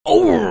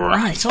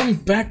Alright, I'm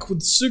back with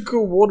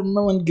Suika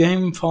Watermelon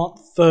Game Part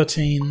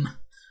 13.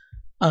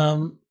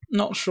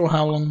 Not sure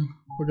how long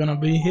we're gonna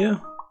be here.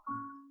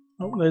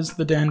 Oh, there's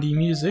the dandy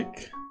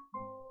music.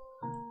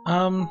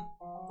 Yeah,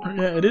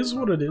 it is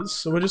what it is,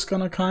 so we're just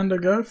gonna kinda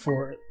go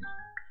for it.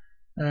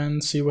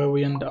 And see where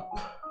we end up.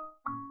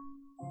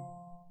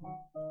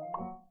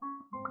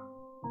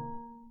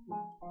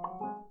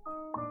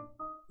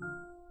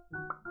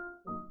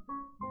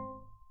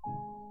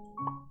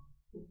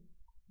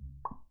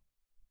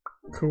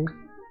 Cool.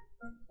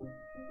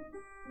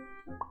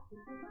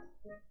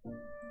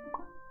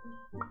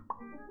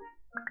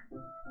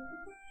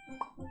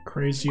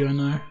 Crazy, I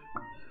know.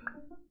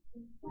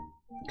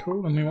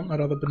 Cool, then we want that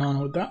other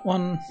banana with that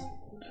one.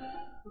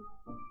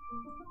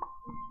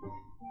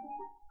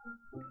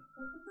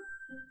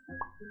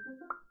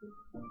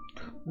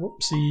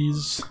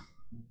 Whoopsies.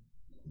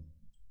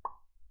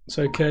 It's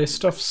okay,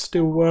 stuff's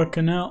still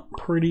working out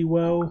pretty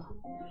well,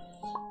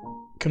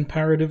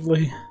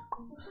 comparatively.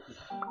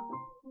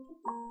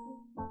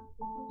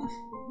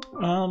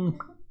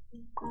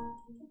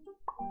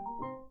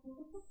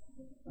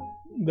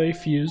 They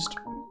fused.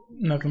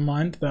 Never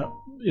mind, that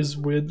is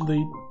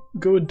weirdly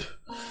good.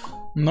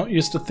 I'm not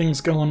used to things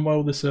going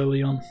well this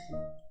early on.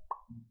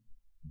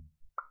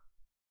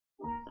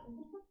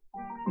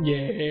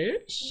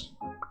 Yes.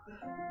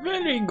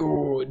 Very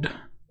good.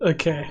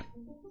 Okay.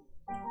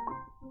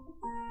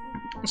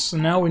 So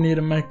now we need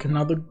to make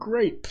another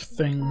grape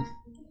thing.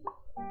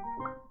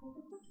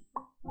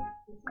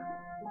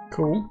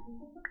 Cool.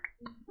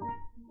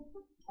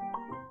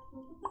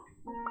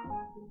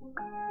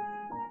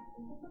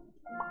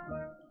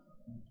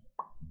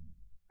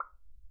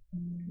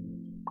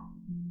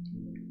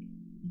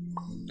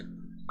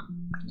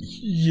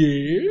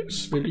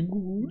 Yes, very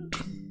good.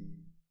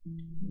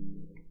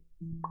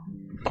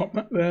 Pop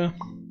that there.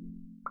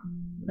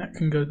 That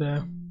can go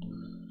there.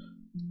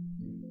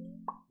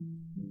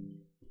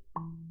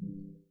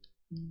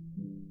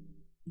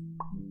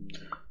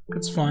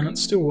 It's fine, it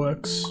still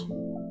works.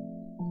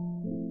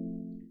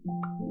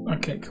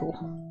 Okay, cool.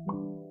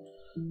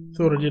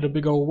 Thought I did a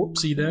big ol'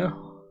 whoopsie there.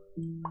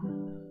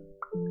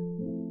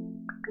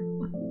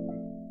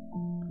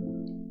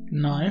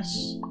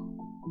 Nice.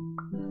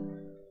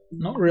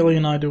 Not really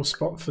an ideal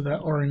spot for that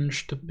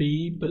orange to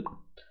be, but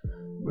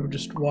we'll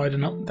just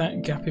widen up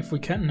that gap if we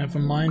can. Never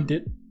mind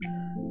it.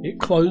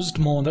 It closed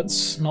more,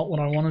 that's not what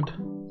I wanted.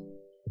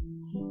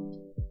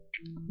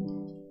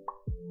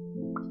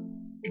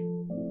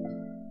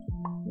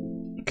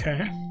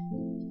 Okay.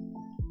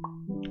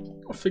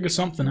 I'll figure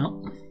something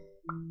out.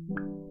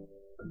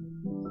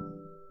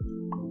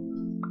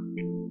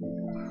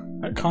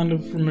 That kind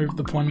of removed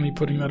the point of me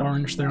putting that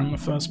orange there in the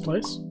first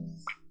place.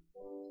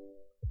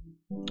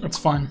 It's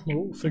fine,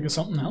 we'll figure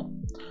something out.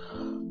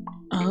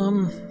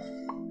 I'm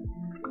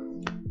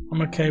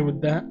okay with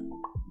that.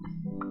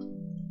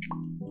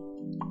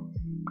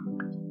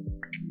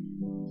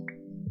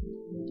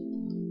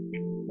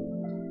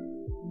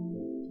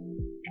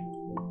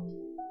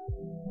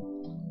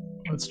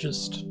 Let's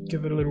just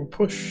give it a little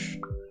push.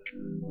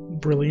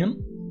 Brilliant.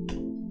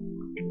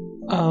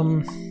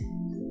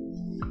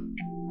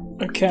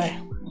 Okay.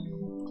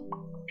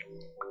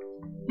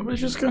 We're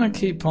just gonna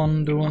keep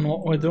on doing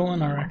what we're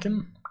doing, I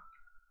reckon.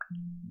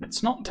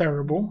 It's not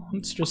terrible,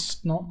 it's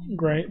just not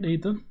great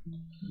either.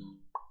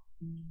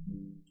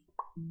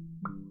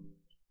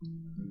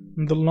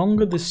 And the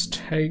longer this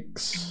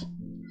takes,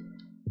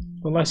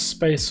 the less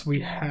space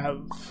we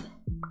have.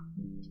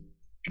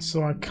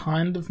 So I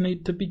kind of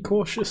need to be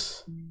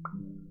cautious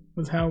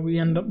with how we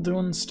end up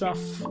doing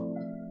stuff.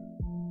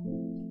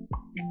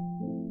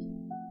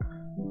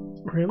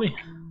 Really?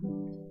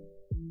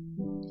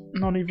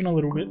 Not even a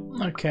little bit.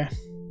 Okay.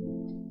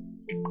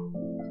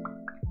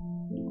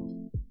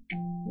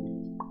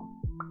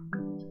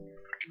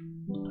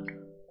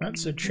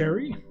 That's a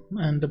cherry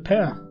and a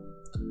pear.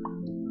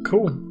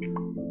 Cool.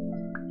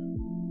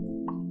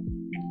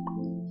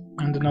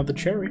 And another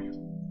cherry.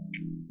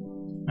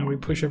 And we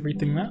push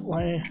everything that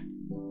way.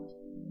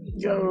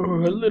 Go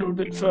a little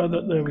bit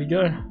further. There we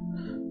go.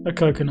 A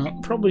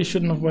coconut. Probably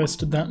shouldn't have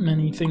wasted that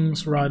many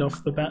things right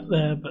off the bat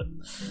there, but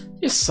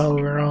it's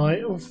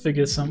alright. We'll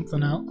figure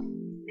something out.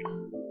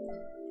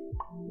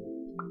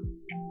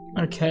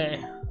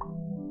 Okay.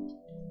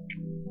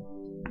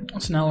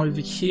 So now over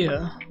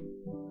here,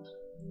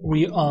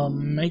 we are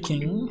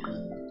making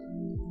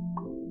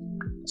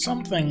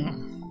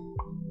something.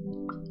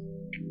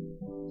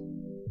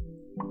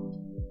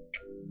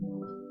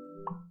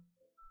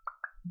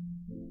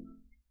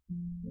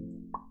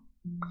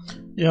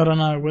 Yeah, I don't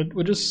know,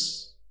 we're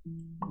just...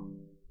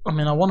 I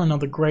mean, I want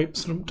another grape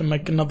to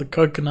make another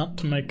coconut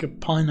to make a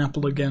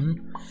pineapple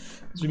again.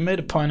 Because we made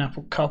a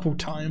pineapple a couple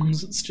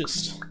times, it's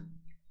just...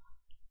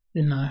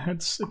 You know,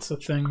 it's a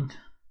thing.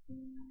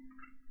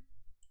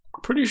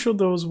 Pretty sure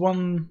there was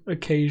one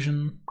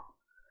occasion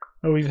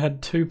where we've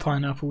had 2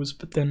 pineapples,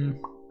 but then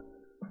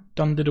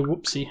done did a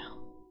whoopsie.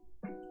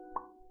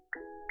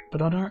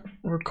 But I don't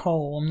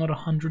recall, I'm not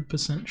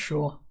 100%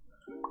 sure.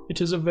 It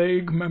is a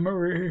vague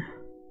memory.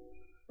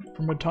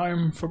 from a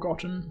time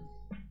forgotten.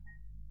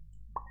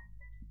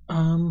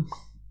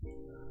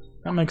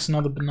 That makes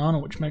another banana,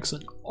 which makes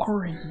it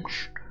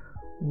orange.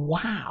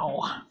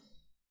 Wow.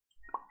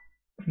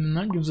 And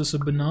that gives us a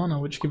banana,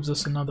 which gives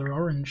us another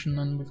orange, and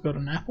then we've got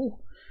an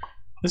apple.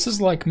 This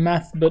is like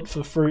math, but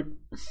for fruit.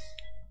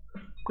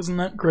 Isn't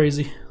that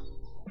crazy?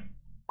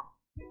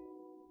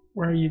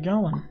 Where are you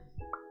going?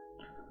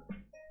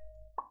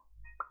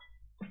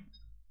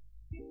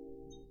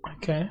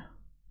 Okay.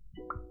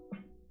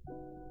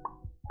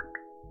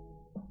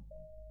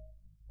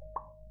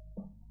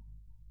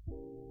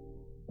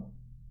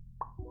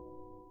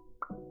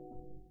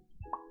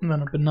 And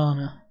then a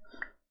banana.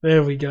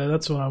 There we go,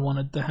 that's what I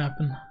wanted to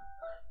happen.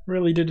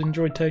 Really did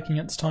enjoy taking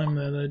its time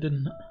there though,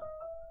 didn't it?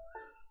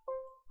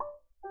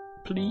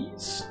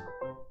 Please.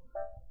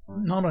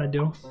 Not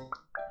ideal.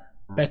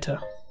 Better.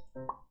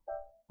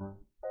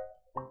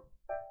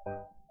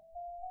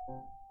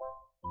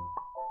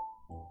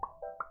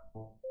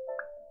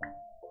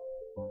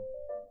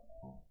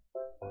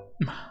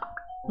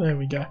 There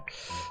we go.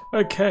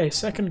 Okay,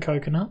 second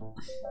coconut.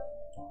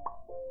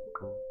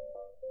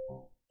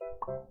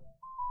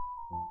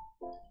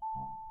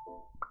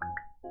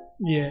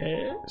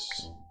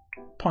 Yes.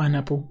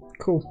 Pineapple.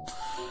 Cool.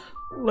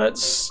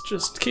 Let's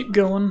just keep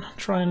going.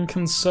 Try and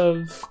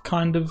conserve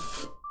kind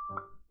of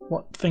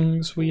what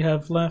things we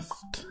have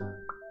left.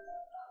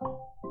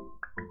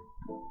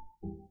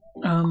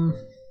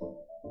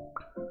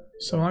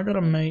 So I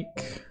gotta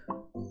make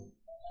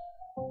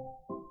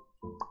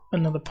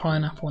another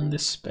pineapple in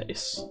this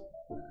space.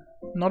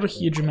 Not a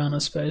huge amount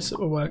of space that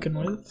we're working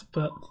with,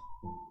 but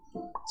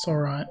it's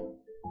alright.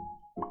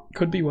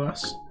 Could be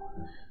worse.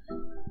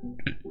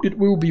 It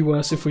will be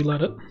worse if we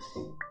let it.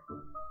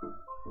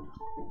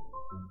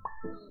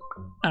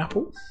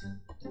 Apple.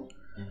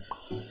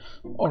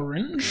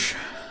 Orange.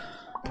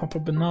 Pop a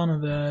banana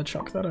there,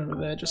 chuck that over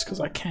there just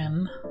because I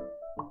can.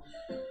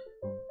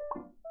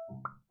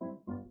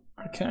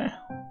 Okay.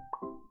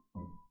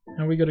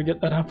 Now we gotta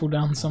get that apple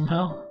down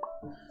somehow.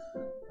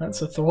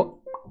 That's a thought.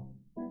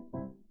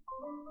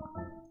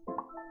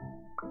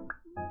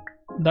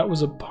 That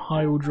was a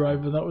pile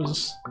driver, that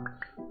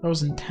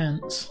was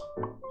intense.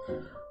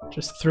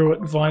 Just threw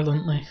it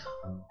violently.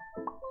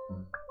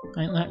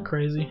 Ain't that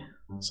crazy?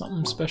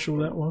 Something special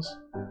that was.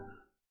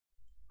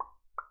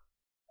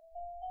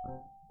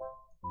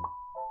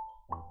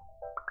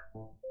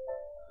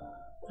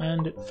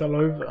 And it fell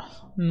over.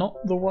 Not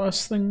the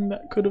worst thing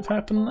that could have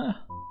happened there.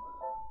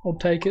 I'll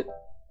take it.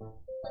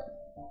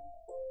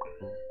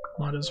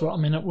 Might as well, I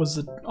mean it was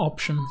an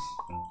option.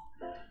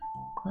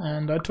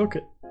 And I took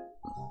it.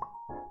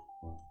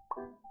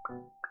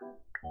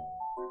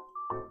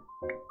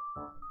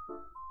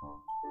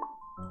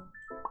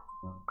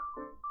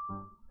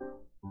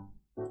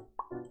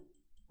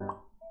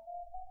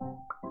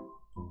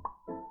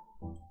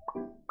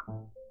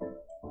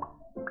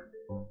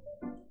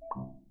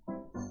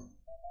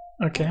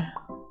 Okay.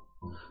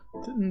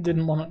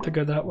 Didn't want it to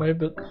go that way,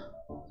 but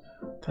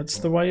that's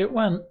the way it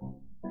went.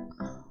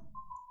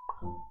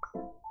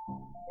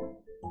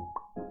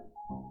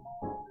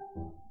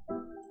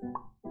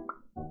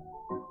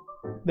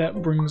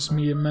 That brings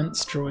me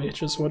immense joy,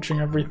 just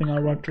watching everything I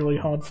worked really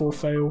hard for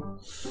fail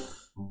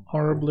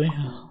horribly.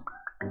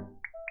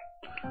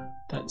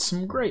 That's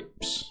some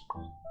grapes.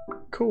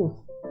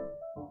 Cool.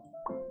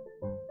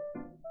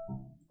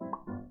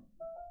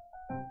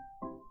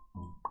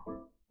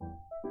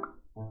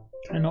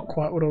 Okay, not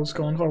quite what I was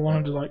going for. I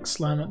wanted to like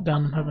slam it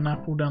down and have an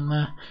apple down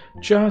there,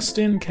 just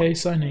in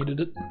case I needed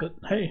it, but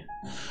hey,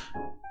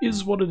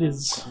 is what it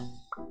is.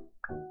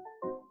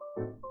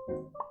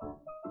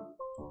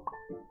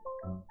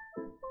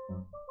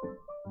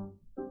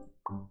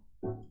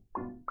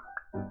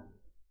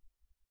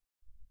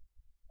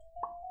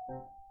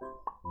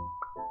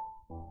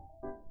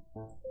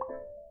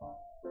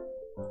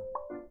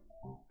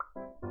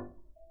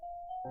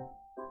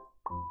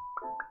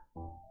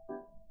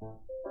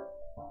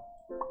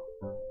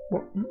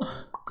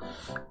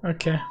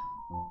 Okay,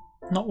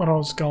 not what I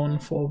was going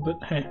for,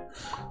 but hey,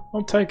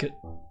 I'll take it.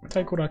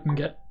 Take what I can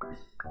get.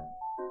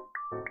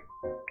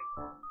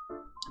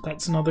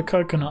 That's another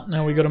coconut.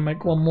 Now we gotta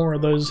make one more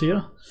of those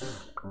here.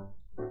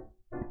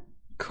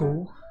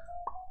 Cool.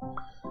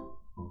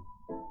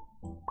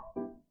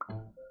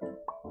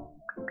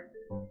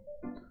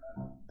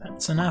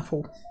 That's an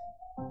apple.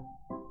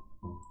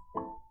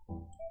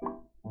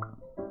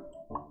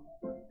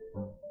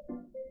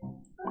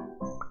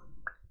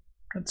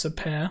 That's a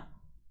pear.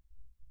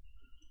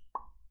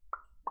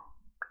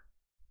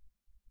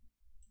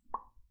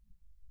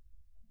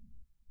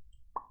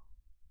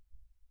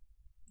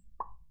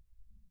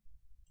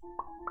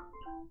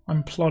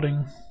 I'm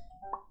plotting.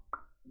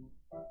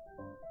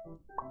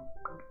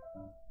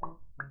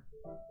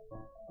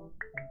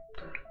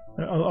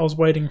 I was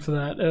waiting for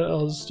that. I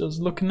was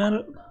just looking at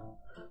it.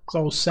 So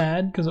I was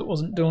sad because it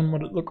wasn't doing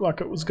what it looked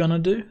like it was gonna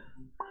do.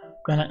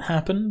 Then it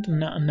happened,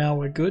 and now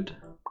we're good.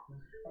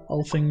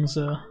 All things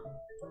are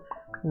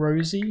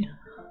rosy,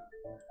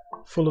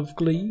 full of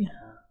glee.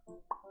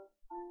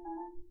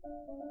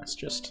 Let's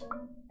just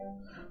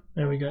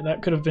There we go.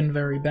 That could have been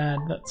very bad,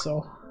 that's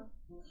all.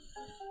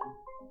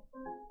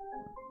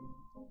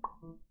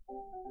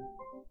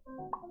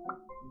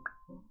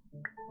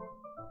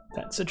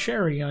 That's a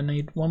cherry. I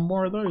need one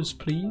more of those,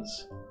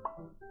 please.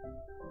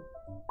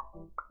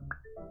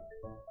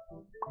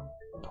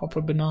 Pop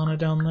a banana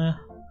down there.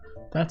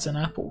 That's an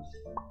apple.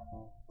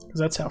 Because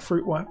that's how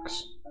fruit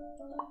works.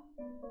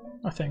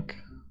 I think.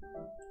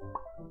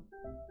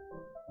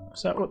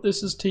 Is that what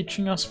this is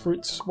teaching us?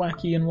 Fruit's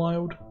wacky and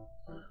wild?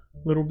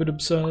 A little bit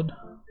absurd.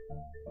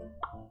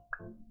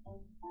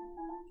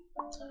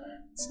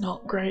 It's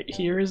not great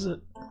here, is it?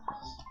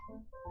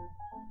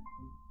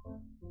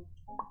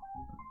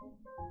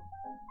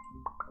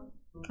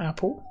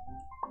 Apple?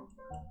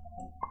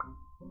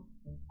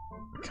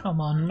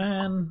 Come on,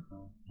 man.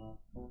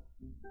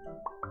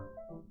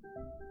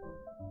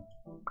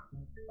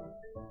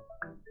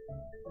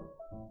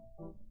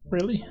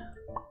 Really?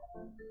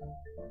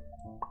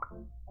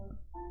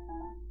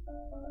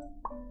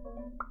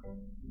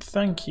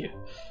 Thank you.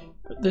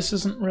 But this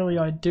isn't really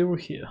ideal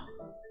here.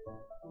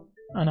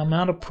 And I'm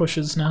out of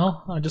pushes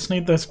now. I just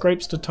need those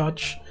grapes to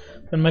touch,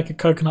 then make a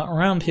coconut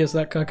around here so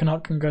that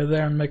coconut can go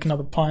there and make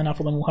another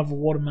pineapple, then we'll have a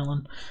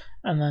watermelon.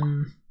 And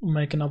then we'll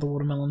make another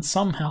watermelon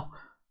somehow.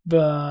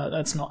 But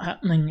that's not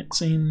happening, it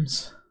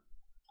seems.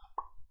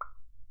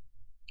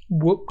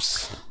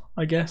 Whoops,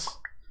 I guess.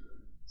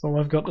 That's all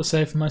I've got to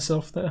say for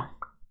myself there.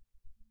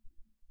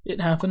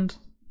 It happened.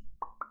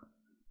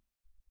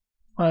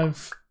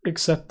 I've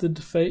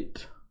accepted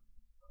fate.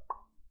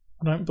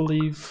 I don't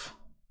believe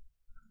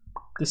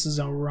this is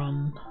our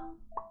run.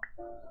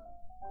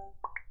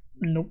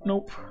 Nope,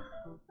 nope.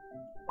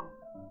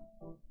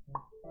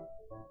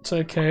 It's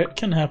okay, it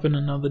can happen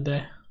another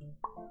day.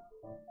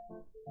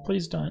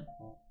 Please don't.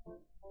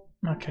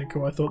 Okay,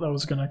 cool, I thought that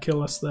was gonna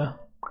kill us there.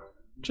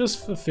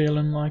 Just for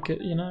feeling like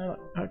it, you know?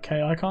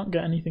 Okay, I can't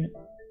get anything.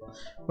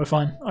 We're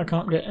fine. I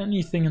can't get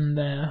anything in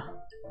there.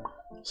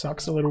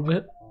 Sucks a little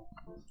bit.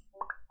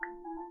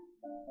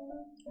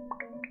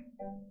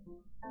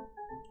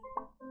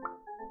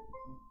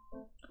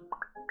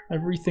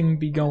 Everything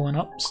be going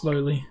up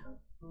slowly.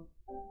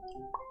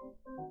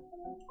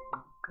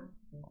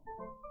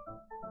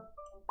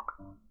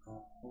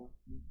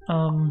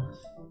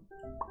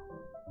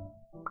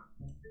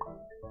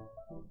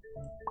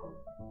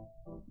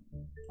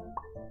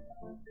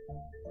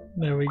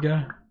 There we go.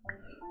 I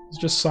was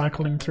just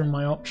cycling through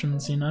my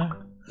options, you know.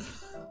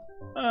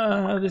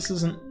 This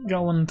isn't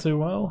going too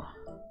well.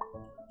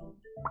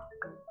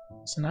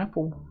 It's an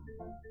apple.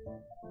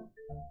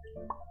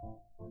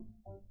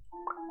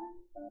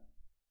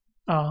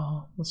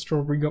 Ah, the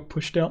strawberry got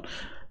pushed out.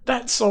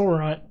 That's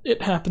alright,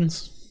 it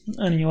happens.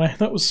 Anyway,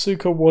 that was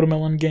Suika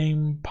Watermelon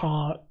Game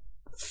Part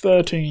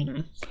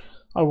 13,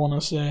 I want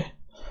to say.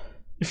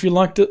 If you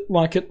liked it,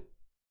 like it.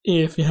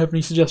 If you have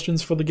any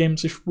suggestions for the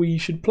games we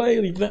should play,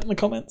 leave that in the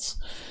comments.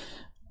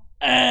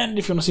 And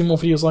if you want to see more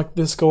videos like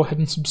this, go ahead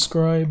and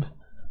subscribe.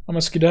 I'm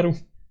a skedaddle.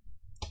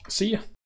 See ya.